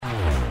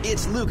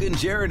It's Luke and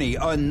Jeremy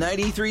on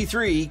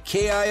 93.3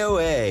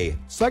 KIOA.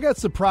 So I got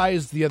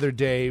surprised the other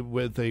day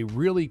with a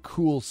really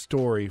cool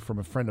story from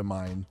a friend of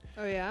mine.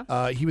 Oh,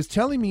 yeah? He was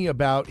telling me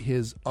about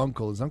his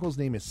uncle. His uncle's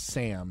name is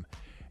Sam.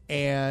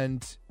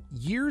 And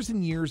years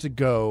and years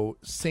ago,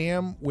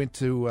 Sam went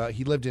to,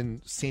 he lived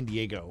in San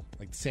Diego,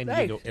 like the San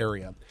Diego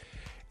area.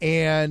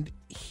 And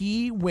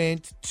he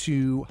went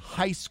to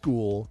high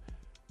school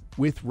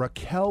with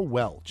Raquel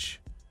Welch.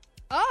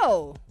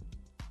 Oh.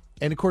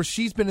 And, of course,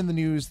 she's been in the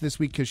news this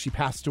week because she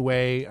passed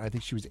away. I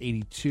think she was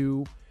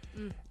 82.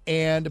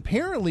 And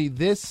apparently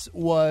this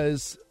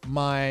was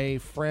my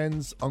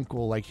friend's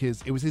uncle, like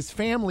it was his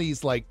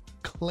family's, like,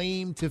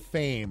 claim to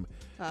fame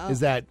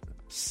is that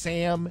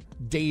Sam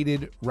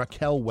dated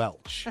Raquel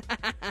Welch.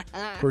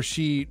 Of course,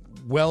 she,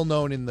 well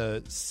known in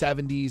the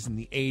 70s and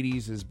the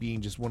 80s as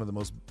being just one of the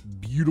most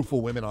beautiful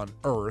women on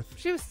earth.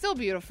 She was still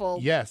beautiful.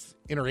 Yes,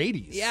 in her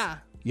 80s. Yeah.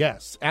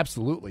 Yes,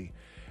 absolutely.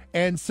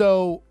 And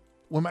so...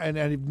 and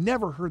I've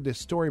never heard this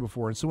story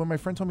before. And so when my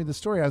friend told me the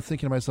story, I was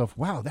thinking to myself,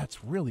 wow,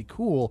 that's really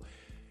cool.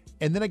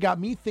 And then it got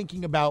me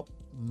thinking about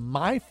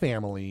my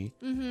family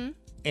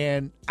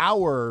and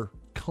our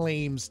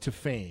claims to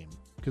fame.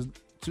 Because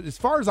as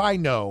far as I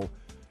know,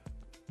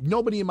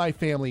 nobody in my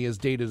family has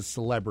dated a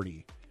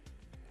celebrity.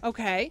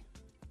 Okay.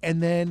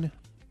 And then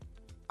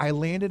I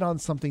landed on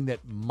something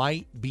that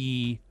might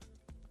be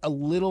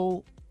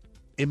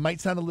it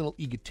might sound a little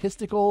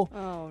egotistical.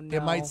 Oh, no.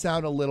 It might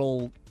sound a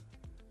little...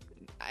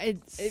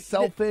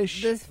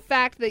 selfish. The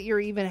fact that you're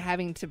even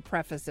having to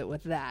preface it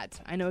with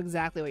that, I know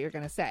exactly what you're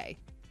going to say.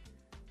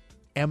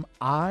 Am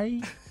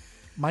I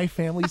my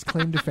family's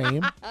claim to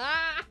fame?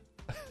 I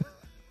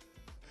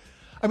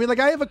mean, like,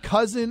 I have a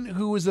cousin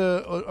who was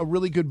a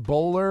really good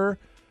bowler.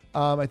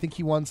 I think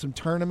he won some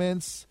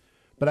tournaments,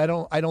 but I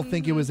don't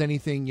think it was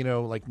anything,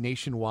 like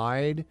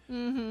nationwide.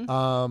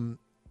 I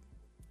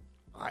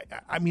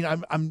mean,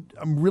 I'm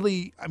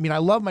really, I mean, I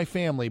love my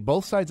family,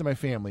 both sides of my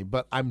family,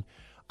 but I'm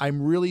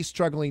really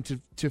struggling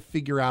to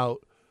figure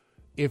out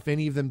if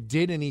any of them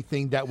did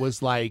anything that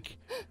was like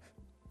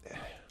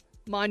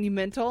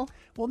monumental.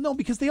 Well, no,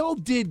 because they all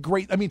did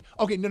great. I mean,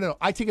 okay, no,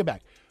 I take it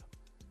back.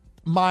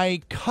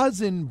 My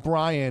cousin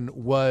Brian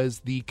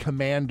was the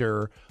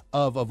commander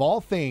of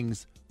all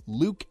things,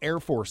 Luke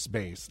Air Force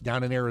Base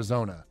down in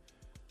Arizona.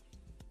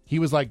 He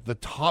was like the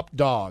top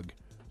dog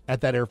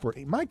at that airport.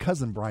 My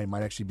cousin Brian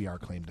might actually be our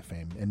claim to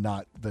fame and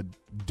not the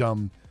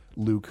dumb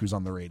Luke who's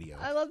on the radio.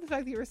 I love the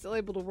fact that you were still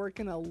able to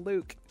work in a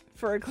Luke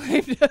for a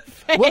claim to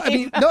fame. Well, I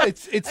mean, no,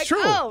 it's like, true.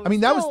 Oh, I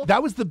mean,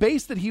 that was the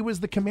base that he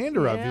was the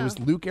commander of. It Yeah. was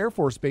Luke Air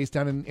Force Base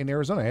down in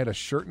Arizona. I had a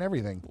shirt and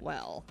everything.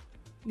 Well,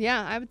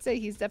 yeah, I would say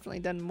he's definitely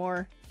done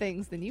more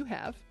things than you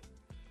have.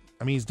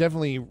 I mean, he's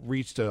definitely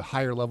reached a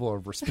higher level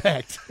of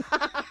respect.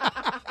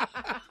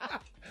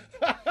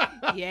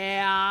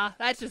 Yeah,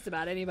 that's just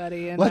about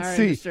anybody in Let's our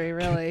see. industry,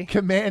 really.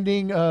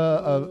 Commanding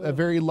a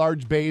very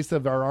large base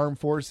of our armed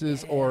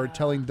forces or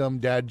telling dumb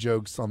dad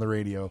jokes on the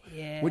radio.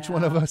 Yeah. Which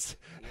one of us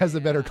has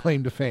a better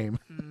claim to fame?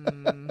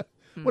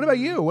 What about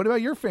you? What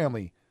about your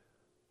family?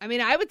 I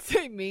mean, I would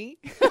say me.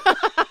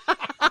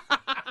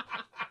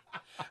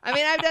 I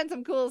mean, I've done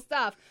some cool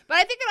stuff. But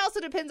I think it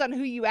also depends on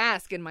who you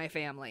ask in my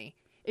family.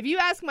 If you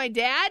ask my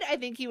dad, I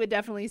think he would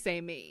definitely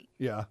say me.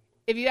 Yeah.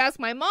 If you ask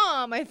my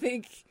mom, I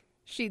think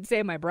she'd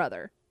say my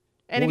brother.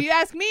 And Well, if you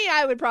ask me,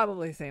 I would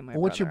probably say my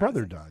brother. What's your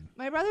brother done?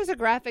 My brother's a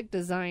graphic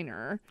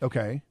designer.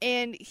 Okay.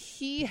 And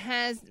he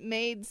has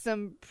made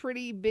some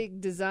pretty big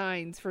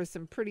designs for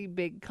some pretty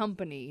big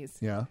companies.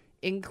 Yeah.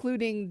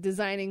 Including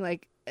designing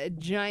like a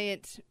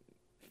giant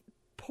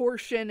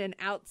portion and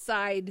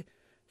outside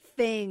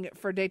thing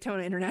for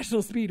Daytona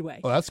International Speedway.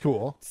 Oh, that's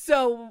cool.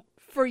 So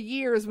for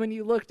years, when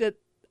you looked at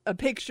a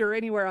picture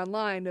anywhere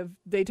online of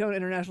Daytona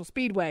International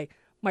Speedway,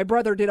 my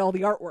brother did all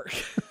the artwork.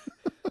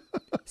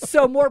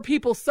 So more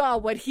people saw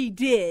what he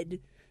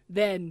did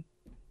than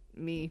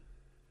me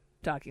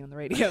talking on the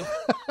radio.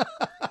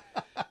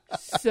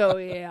 So,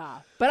 yeah.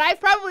 But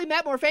I've probably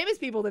met more famous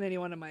people than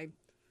anyone in my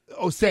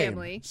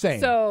family. Same.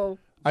 So,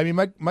 I mean,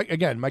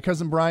 my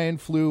cousin Brian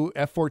flew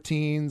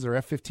F-14s or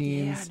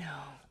F-15s. yeah,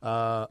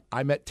 no.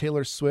 I met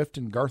Taylor Swift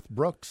and Garth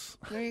Brooks.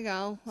 There you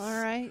go.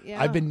 All right.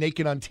 Yeah. I've been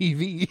naked on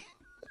TV.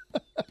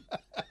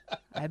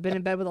 I've been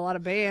in bed with a lot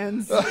of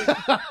bands.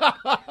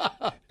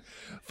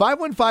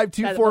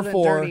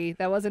 515-244.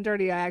 That wasn't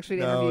dirty. I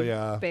actually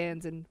interviewed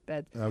bands in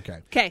bed. Okay.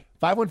 Okay.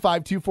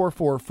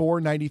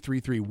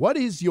 515-244-4933. What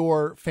is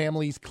your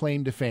family's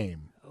claim to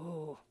fame?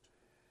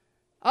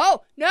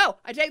 Oh, no.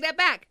 I take that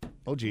back.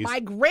 Oh, geez. My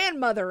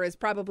grandmother is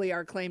probably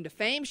our claim to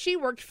fame. She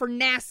worked for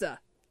NASA.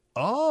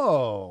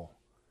 Oh,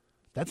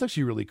 that's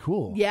actually really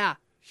cool. Yeah.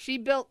 She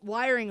built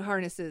wiring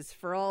harnesses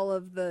for all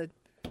of the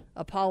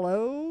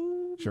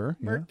Apollo. Sure.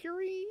 Yeah.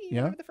 Mercury.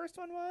 Yeah. Whatever the first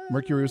one was.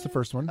 Mercury was the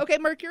first one. Okay,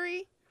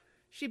 Mercury.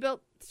 She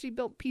built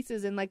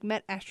pieces and like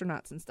met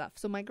astronauts and stuff.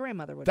 So my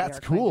grandmother would. That's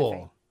be our claim to cool.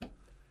 fame.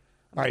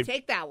 All right.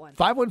 Take that one.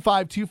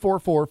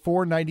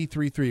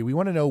 515-244-4933. We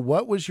want to know,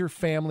 what was your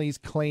family's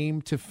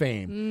claim to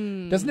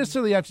fame? Doesn't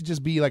necessarily have to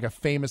just be like a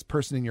famous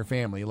person in your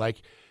family.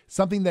 Like,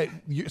 something that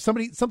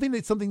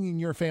something in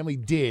your family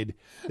did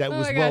that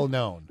was my well God.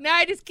 known. Now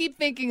I just keep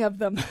thinking of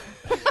them.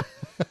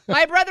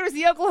 My brother is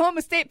the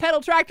Oklahoma State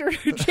pedal tractor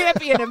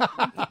champion in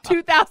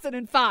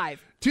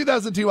 2005.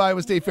 2002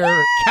 Iowa State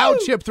Fair cow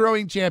chip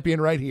throwing champion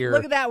right here.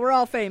 Look at that. We're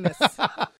all famous.